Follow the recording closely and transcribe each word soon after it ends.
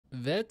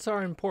Vets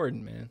are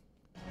important, man.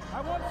 I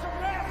want some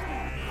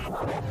nasty.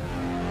 Are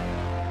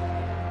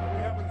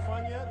we having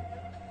fun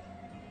yet?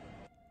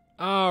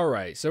 All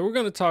right, so we're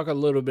going to talk a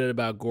little bit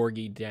about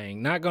Gorgui Dieng.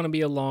 Not going to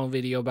be a long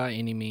video by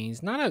any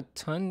means. Not a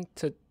ton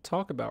to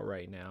talk about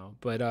right now,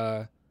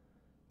 but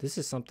this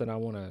is something I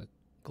want to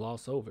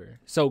gloss over.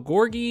 So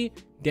Gorgui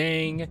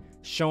Dieng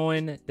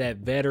showing that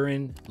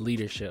veteran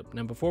leadership.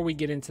 Now, before we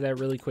get into that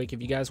really quick,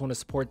 if you guys want to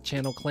support the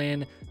channel,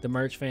 clan,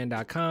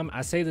 themerchfan.com.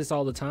 I say this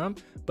all the time,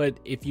 but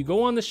if you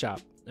go on the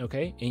shop,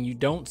 okay, and you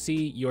don't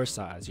see your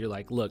size, you're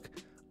like, look,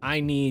 I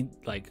need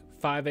like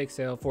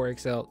 5XL,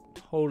 4XL,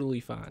 totally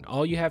fine.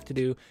 All you have to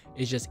do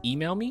is just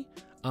email me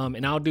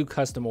and I'll do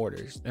custom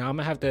orders. Now I'm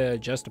gonna have to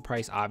adjust the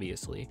price,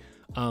 obviously.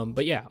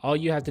 But yeah, all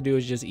you have to do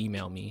is just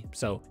email me.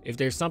 So if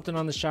there's something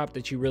on the shop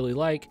that you really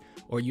like,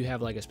 or you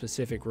have like a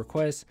specific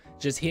request,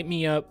 just hit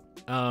me up,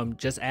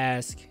 just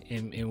ask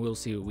and we'll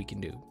see what we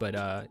can do.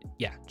 But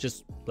yeah,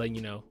 just letting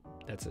you know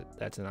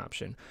that's an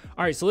option.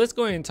 All right, so let's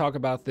go ahead and talk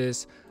about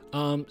this.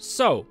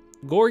 So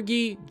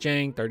Gorgui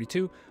Dieng,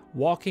 32,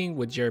 walking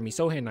with Jeremy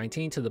Sochan,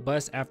 19, to the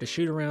bus after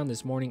shoot around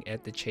this morning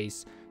at the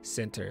Chase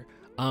Center.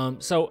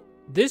 So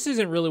this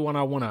isn't really what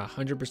I want to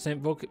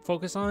 100%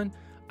 focus on.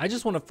 I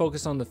just want to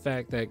focus on the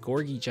fact that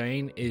Gorgui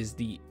Dieng is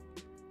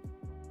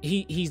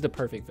he's the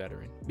perfect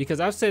veteran, because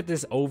I've said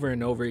this over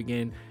and over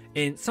again,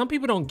 and some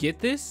people don't get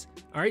this.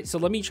 All right, so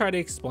let me try to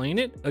explain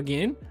it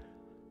again.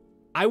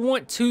 I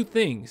want two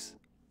things.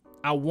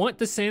 I want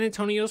the San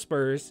Antonio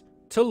Spurs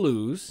to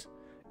lose,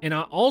 and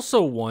I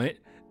also want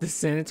the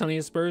San Antonio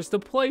Spurs to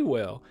play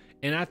well.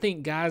 And I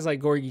think guys like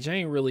Gorgui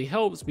Dieng really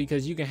helps,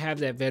 because you can have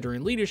that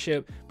veteran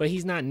leadership, but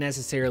he's not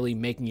necessarily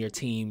making your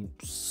team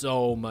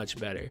so much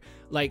better.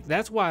 Like,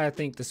 that's why I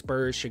think the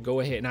Spurs should go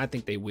ahead, and I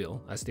think they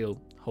will. I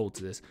still hold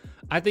to this.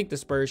 I think the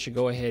Spurs should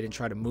go ahead and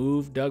try to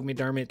move Doug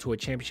McDermott to a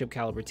championship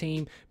caliber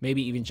team,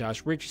 maybe even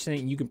Josh Richardson,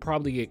 and you can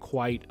probably get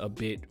quite a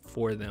bit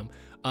for them.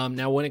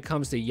 Now, when it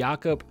comes to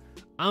Jakob,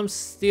 I'm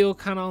still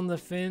kind of on the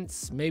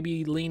fence,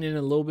 maybe leaning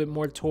a little bit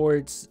more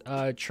towards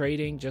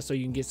trading, just so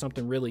you can get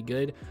something really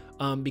good.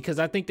 Because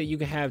I think that you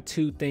can have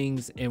two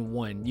things in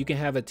one. You can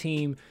have a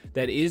team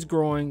that is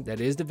growing, that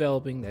is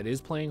developing, that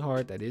is playing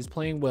hard, that is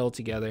playing well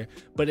together,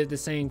 but at the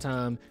same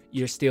time,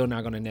 you're still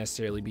not going to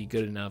necessarily be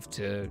good enough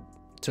to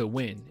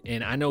win.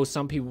 And I know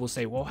some people will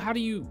say, well, how do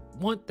you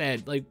want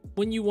that? Like,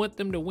 when you want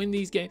them to win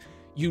these games,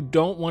 you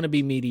don't want to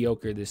be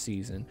mediocre this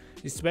season,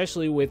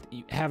 especially with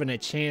having a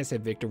chance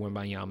at Victor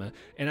Wembanyama.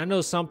 And I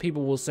know some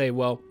people will say,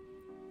 well,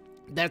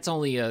 that's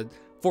only a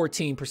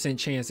 14%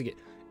 chance to get.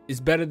 It's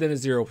better than a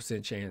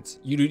 0% chance.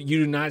 You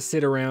do not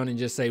sit around and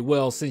just say,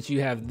 well, since you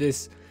have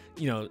this,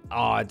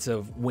 odds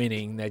of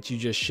winning, that you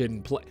just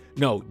shouldn't play.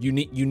 No, you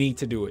need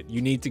to do it.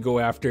 You need to go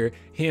after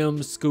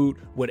him, Scoot,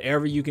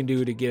 whatever you can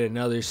do to get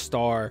another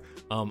star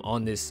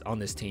on this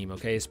team,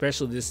 okay?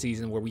 Especially this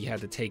season where we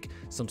had to take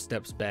some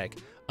steps back.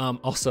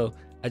 Also,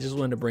 I just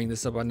wanted to bring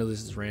this up. I know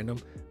this is random,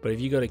 but if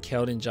you go to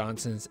Keldon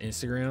Johnson's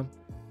Instagram,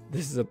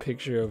 this is a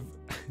picture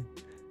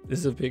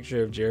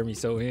of Jeremy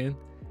Sochan.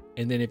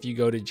 And then if you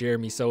go to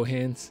Jeremy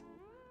Sochan's,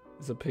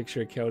 it's a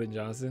picture of Keldon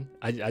Johnson.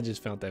 I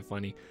just found that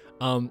funny.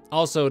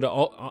 Also,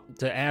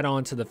 to add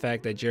on to the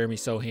fact that Jeremy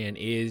Sochan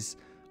is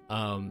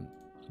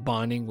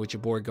bonding with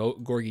your boy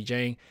Gorgui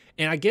Dieng,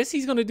 and I guess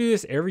he's gonna do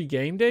this every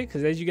game day,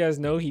 because as you guys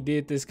know, he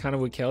did this kind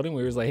of with Keldon,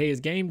 where he was like, hey,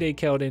 it's game day,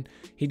 Keldon.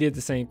 He did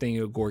the same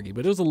thing with Gorgui,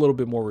 but it was a little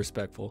bit more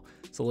respectful.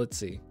 So let's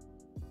see.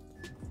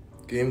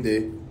 Game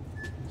day.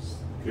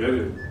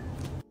 Good.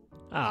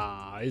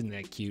 Ah, isn't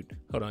that cute?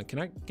 Hold on, can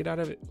I get out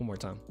of it one more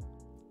time?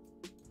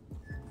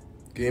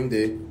 Game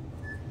day.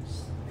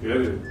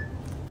 Good.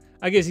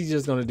 I guess he's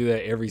just going to do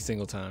that every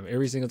single time.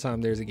 Every single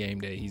time there's a game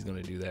day, he's going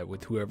to do that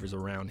with whoever's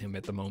around him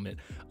at the moment.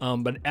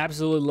 But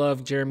absolutely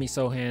love Jeremy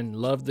Sochan.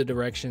 Love the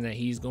direction that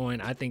he's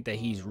going. I think that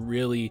he's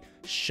really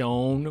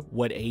shown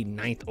what a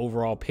 9th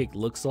overall pick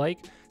looks like.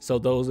 So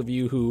those of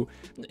you who,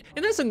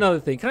 and that's another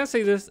thing. Can I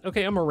say this?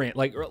 Okay, I'm a rant.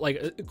 Like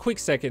a quick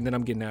second, then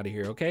I'm getting out of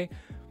here, okay?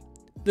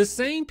 The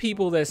same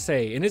people that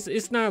say, and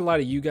it's not a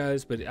lot of you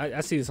guys, but I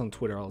see this on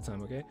Twitter all the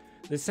time, okay?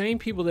 The same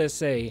people that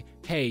say,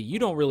 hey, you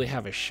don't really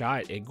have a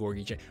shot at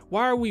Gorgui Dieng.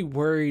 Why are we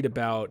worried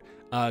about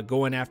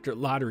going after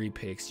lottery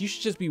picks? You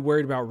should just be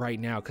worried about right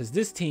now, because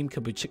this team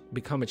could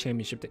become a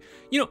championship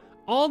team.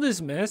 All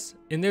this mess,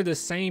 and they're the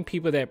same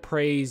people that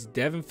praise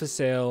Devin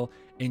Vassell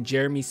and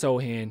Jeremy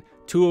Sochan,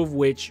 two of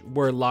which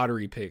were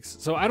lottery picks.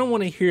 So I don't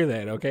want to hear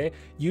that, okay?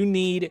 You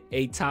need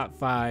a top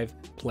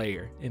 5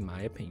 player, in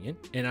my opinion,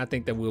 and I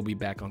think that we'll be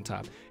back on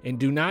top. And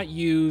do not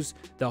use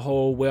the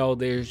whole, well,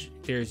 there's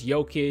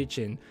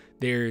Jokic and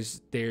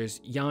there's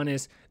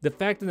Giannis. The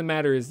fact of the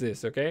matter is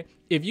this, okay?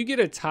 If you get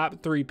a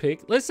top 3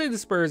 pick, let's say the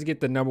Spurs get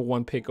the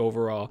 #1 pick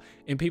overall,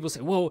 and people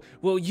say, well,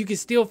 you can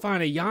still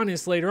find a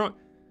Giannis later on.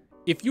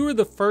 If you were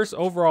the first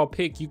overall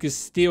pick, you could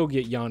still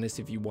get Giannis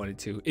if you wanted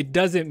to. It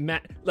doesn't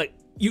matter. Like,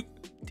 you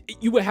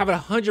would have a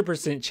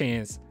 100%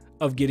 chance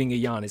of getting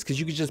a Giannis, because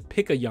you could just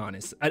pick a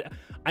Giannis.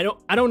 I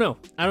don't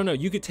know.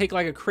 You could take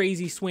like a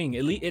crazy swing.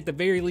 At the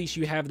very least,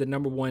 you have the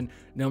number 1,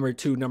 number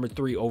 2, number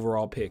 3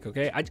 overall pick.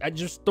 Okay, I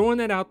just throwing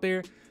that out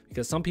there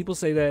because some people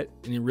say that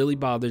and it really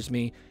bothers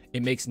me.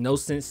 It makes no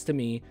sense to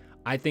me.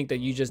 I think that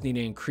you just need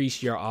to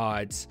increase your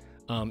odds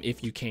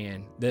if you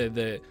can.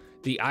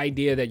 The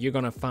idea that you're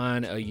gonna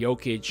find a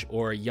Jokic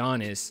or a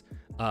Giannis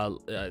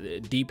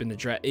deep in the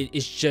draft,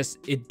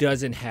 it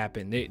doesn't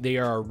happen. They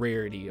are a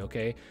rarity.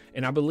 Okay,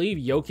 and I believe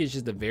Jokic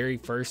is the very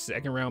first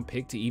second-round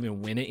pick to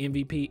even win an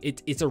MVP.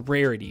 It's a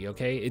rarity.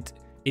 Okay,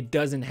 it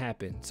doesn't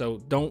happen, so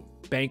don't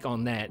bank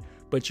on that,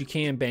 but you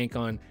can bank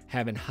on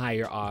having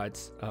higher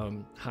odds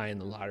high in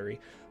the lottery.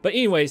 But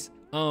anyways,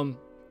 I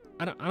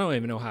don't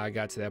even know how I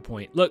got to that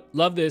point. Look,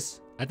 love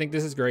this. I think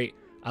this is great.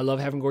 I love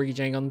having Gorgui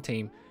Dieng on the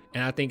team.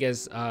 And I think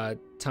as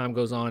time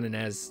goes on and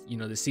as, you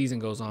know, the season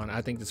goes on,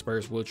 I think the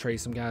Spurs will trade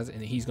some guys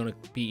and he's going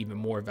to be even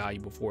more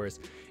valuable for us.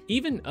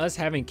 Even us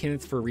having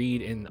Kenneth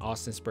Faried in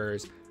Austin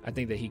Spurs, I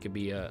think that he could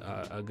be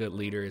a good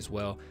leader as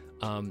well.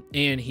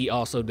 And he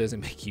also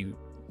doesn't make you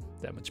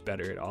that much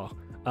better at all.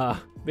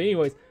 But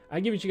anyways, I'll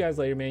give it to you guys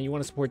later, man. You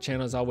want to support the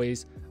channel as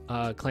always,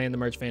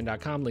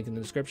 clanthemerchfan.com, link in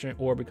the description,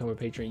 or become a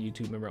Patreon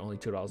YouTube member, only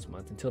 $2 a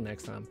month. Until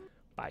next time,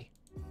 bye.